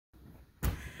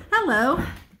Hello,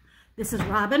 this is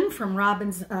Robin from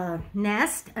Robin's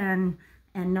Nest and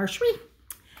Nursery.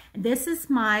 This is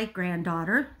my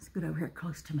granddaughter. Let's get over here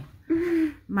close to me.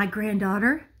 My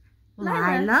granddaughter,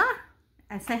 Lila.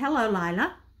 I say hello,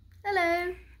 Lila.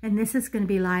 Hello. And this is going to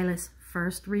be Lila's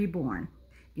first reborn.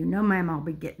 You know Mama will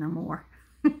be getting her more.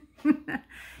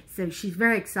 So she's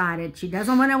very excited. She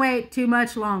doesn't want to wait too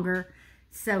much longer.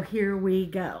 So here we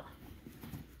go.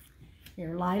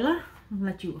 Here, Lila, I'll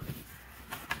let you...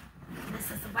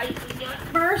 This is the way we do it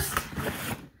first.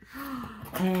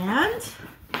 And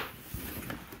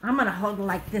I'm going to hold her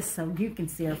like this so you can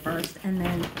see her first. And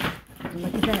then,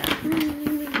 look at that.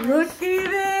 Looky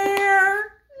there.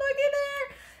 Looky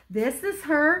there. This is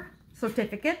her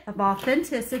certificate of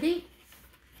authenticity.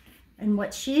 And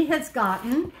what she has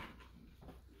gotten.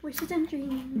 Wishes and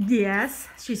Dreams. Yes,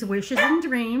 she's Wishes and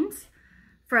Dreams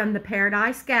from the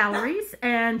Paradise Galleries.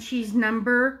 And she's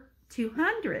number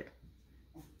 200.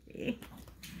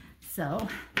 So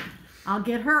I'll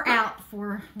get her out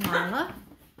for Lila.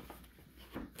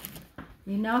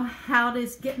 You know how it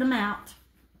is getting them out.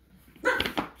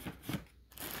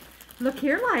 Look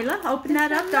here, Lila. Open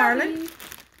that up, darling.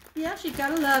 Yeah, she's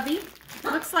got a lovey.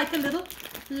 Looks like a little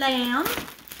lamb.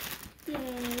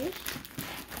 Yes.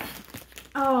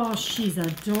 Oh, she's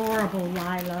adorable,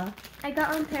 Lila. I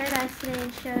got on Paradise today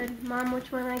and showed Mom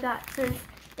which one I got, since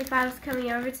if I was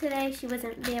coming over today, she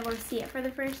wasn't be able to see it for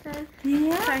the first time.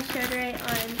 Yeah. So I showed her it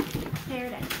on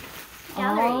Paradise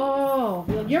Gallery. Oh,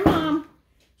 well, your mom,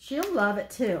 she'll love it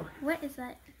too. What is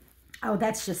that? Oh,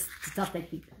 that's just stuff they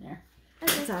keep in there.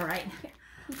 Okay. It's all right. Here,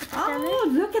 Oh,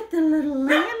 look at the little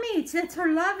lammy. That's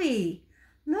her lovey.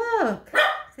 Look.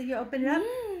 So you open it up.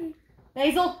 Yay.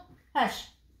 Basil, hush.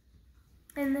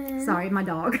 And then... Sorry, my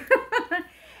dog.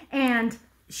 And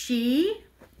she,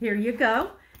 here you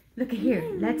go. Look at here.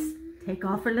 Let's take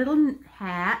off her little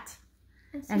hat.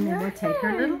 And then we'll take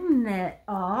her little net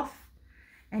off.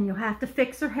 And you'll have to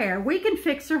fix her hair. We can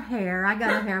fix her hair. I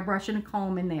got a hairbrush and a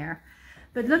comb in there.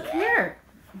 But look here.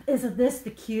 Isn't this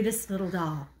the cutest little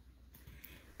doll?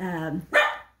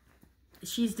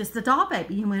 She's just a doll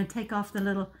baby. You want to take off the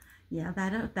little... Yeah,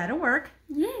 that'll work.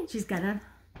 Yeah. She's got a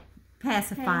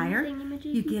pacifier.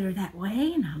 You get her that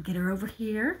way, and I'll get her over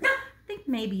here. I think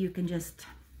maybe you can just...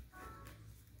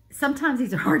 Sometimes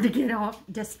these are hard to get off.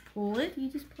 Just pull it. You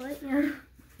just pull it, yeah.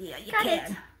 Yeah, you Got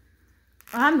can. it.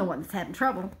 I'm the one that's having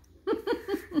trouble.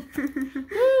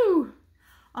 Woo!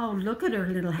 Oh, look at her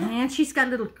little hands. She's got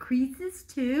little creases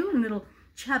too, and little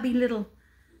chubby little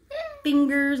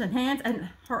fingers and hands, and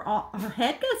her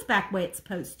head goes back where it's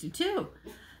supposed to too.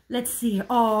 Let's see.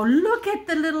 Oh, look at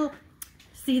the little,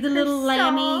 see the little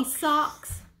lammy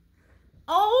socks.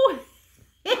 Oh,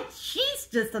 she's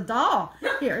just a doll.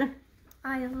 Here.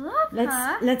 I love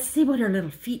her. Let's see what her little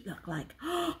feet look like.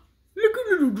 Look at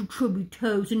her little chubby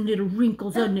toes and little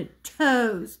wrinkles on the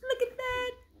toes. Look at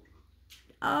that.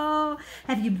 Oh,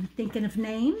 have you been thinking of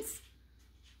names?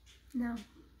 No.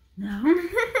 No?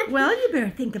 Well, you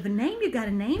better think of a name. You got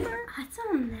to name her. I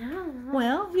don't know.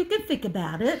 Well, you can think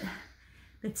about it.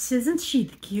 But isn't she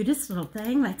the cutest little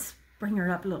thing? Let's bring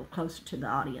her up a little closer to the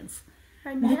audience.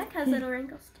 Her neck has little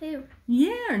wrinkles too.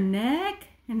 Yeah, her neck.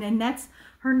 And then that's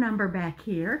her number back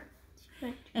here.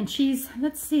 And she's,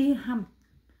 let's see, I'm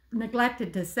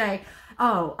neglected to say,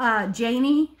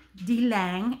 Janie D.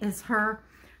 Lang is her,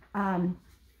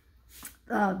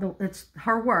 it's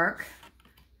her work.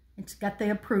 It's got the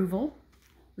approval.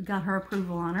 We got her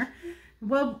approval on her.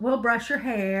 We'll brush her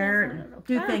hair and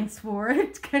do things for it.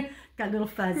 It's got little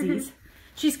fuzzies.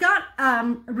 She's got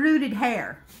rooted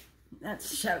hair.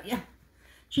 Let's show you.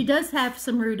 She does have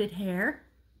some rooted hair.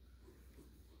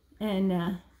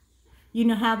 And you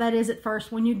know how that is at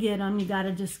first when you get them. You got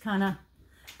to just kind of,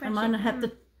 I'm going to have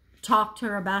to talk to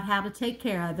her about how to take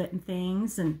care of it and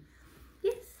things. And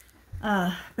yes.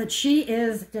 But she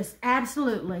is just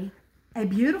absolutely a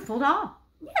beautiful doll.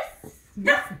 Yes.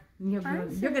 Yes. You're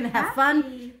going to have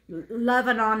fun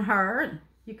loving on her.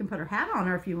 You can put her hat on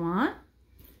her if you want.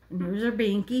 And here's her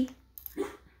binky.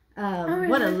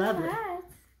 What a lovely.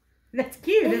 That's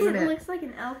cute, isn't it? It looks like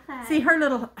an elf hat. See,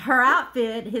 her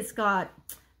outfit has got,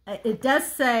 it does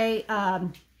say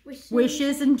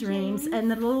Wishes and Dreams,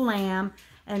 and the little lamb,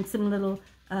 and some little,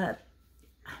 what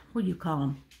do you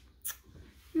call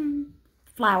them?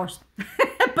 Flowers.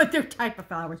 But they're type of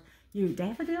flowers.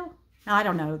 Daffodil? I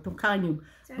don't know. The kind you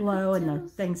blow and the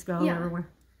things go everywhere.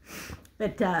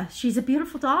 But she's a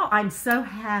beautiful doll. I'm so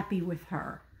happy with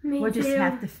her. We'll just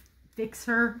have to fix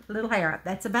her little hair up.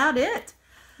 That's about it.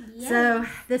 Yes. So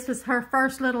this was her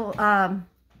first little phone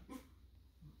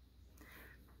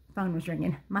was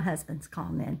ringing. My husband's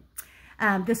calling in.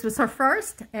 This was her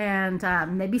first, and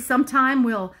maybe sometime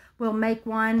we'll make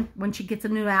one when she gets a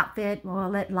new outfit. We'll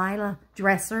let Lila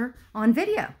dress her on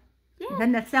video. Yeah.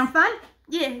 Doesn't that sound fun?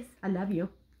 Yes. I love you.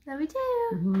 Love you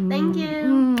too. Thank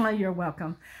you. You're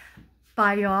welcome.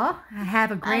 Bye, y'all.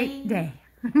 Have a great day.